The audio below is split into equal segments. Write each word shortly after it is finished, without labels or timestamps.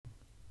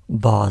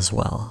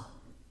Boswell.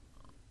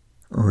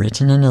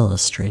 Written and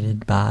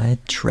illustrated by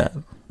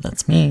Trev.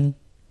 That's me.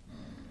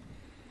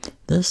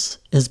 This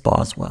is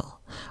Boswell,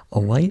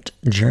 a white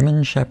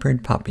German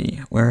Shepherd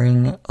puppy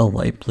wearing a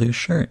light blue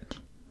shirt.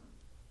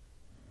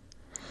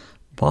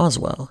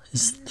 Boswell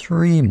is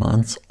 3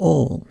 months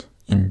old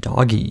in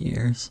doggy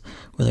years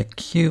with a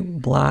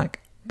cute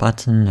black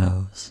button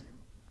nose.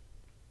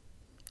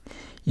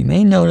 You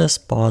may notice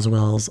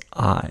Boswell's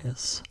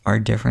eyes are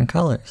different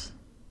colors.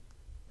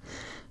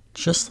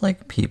 Just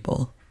like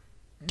people,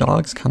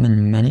 dogs come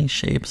in many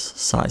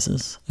shapes,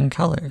 sizes, and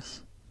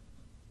colors.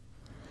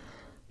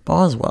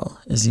 Boswell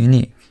is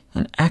unique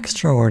and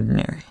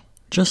extraordinary,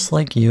 just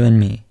like you and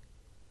me.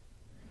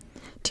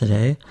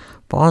 Today,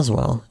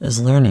 Boswell is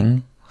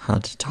learning how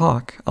to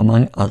talk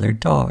among other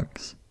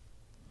dogs.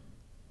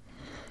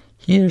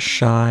 He is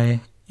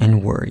shy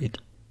and worried.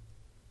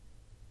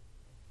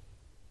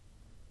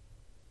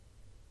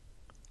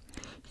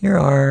 Here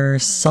are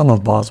some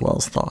of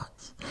Boswell's thoughts.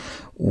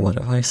 What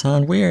if I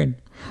sound weird?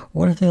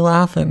 What if they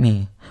laugh at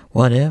me?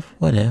 What if?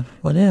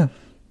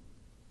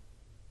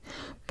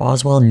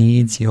 Boswell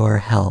needs your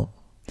help.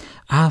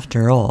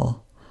 After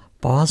all,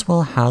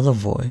 Boswell has a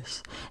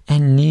voice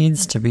and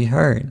needs to be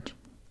heard.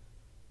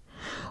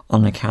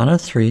 On the count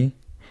of 3,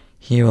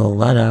 he will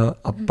let out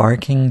a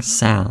barking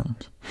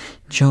sound.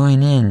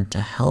 Join in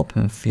to help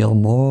him feel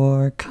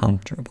more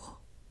comfortable.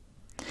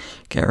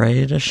 Get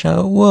ready to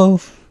shout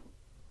woof.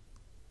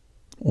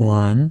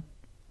 1,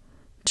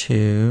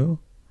 2,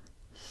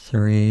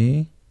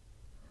 3.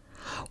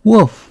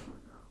 Woof!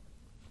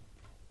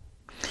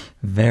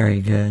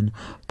 Very good.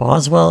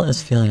 Boswell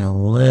is feeling a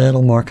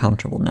little more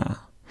comfortable now.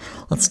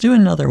 Let's do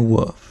another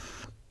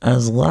woof,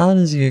 as loud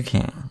as you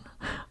can,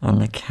 on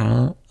the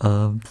count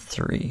of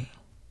 3.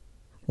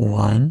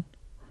 1,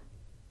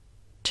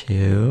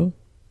 2,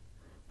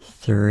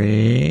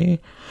 3.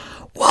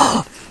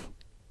 Woof!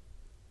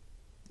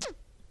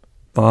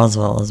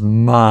 Boswell is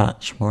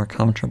much more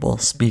comfortable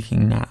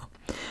speaking now.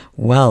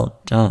 Well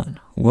done.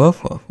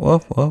 Woof, woof,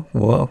 woof, woof,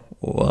 woof,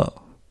 woof.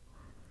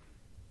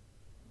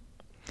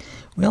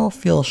 We all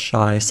feel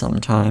shy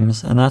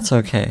sometimes, and that's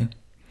okay.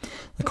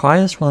 The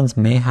quietest ones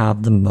may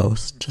have the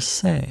most to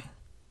say.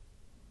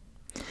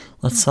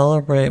 Let's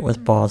celebrate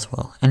with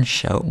Boswell and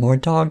shout more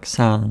dog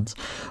sounds.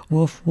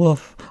 Woof,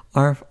 woof,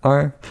 arf,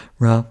 arf,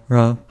 ruff,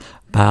 ruff,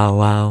 bow,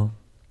 wow.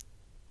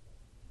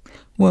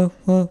 Woof,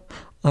 woof,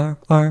 arf,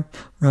 arf,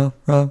 ruff,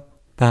 ruff,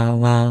 bow,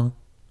 wow.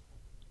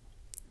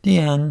 The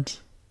end.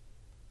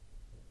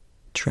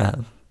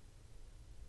 Trev.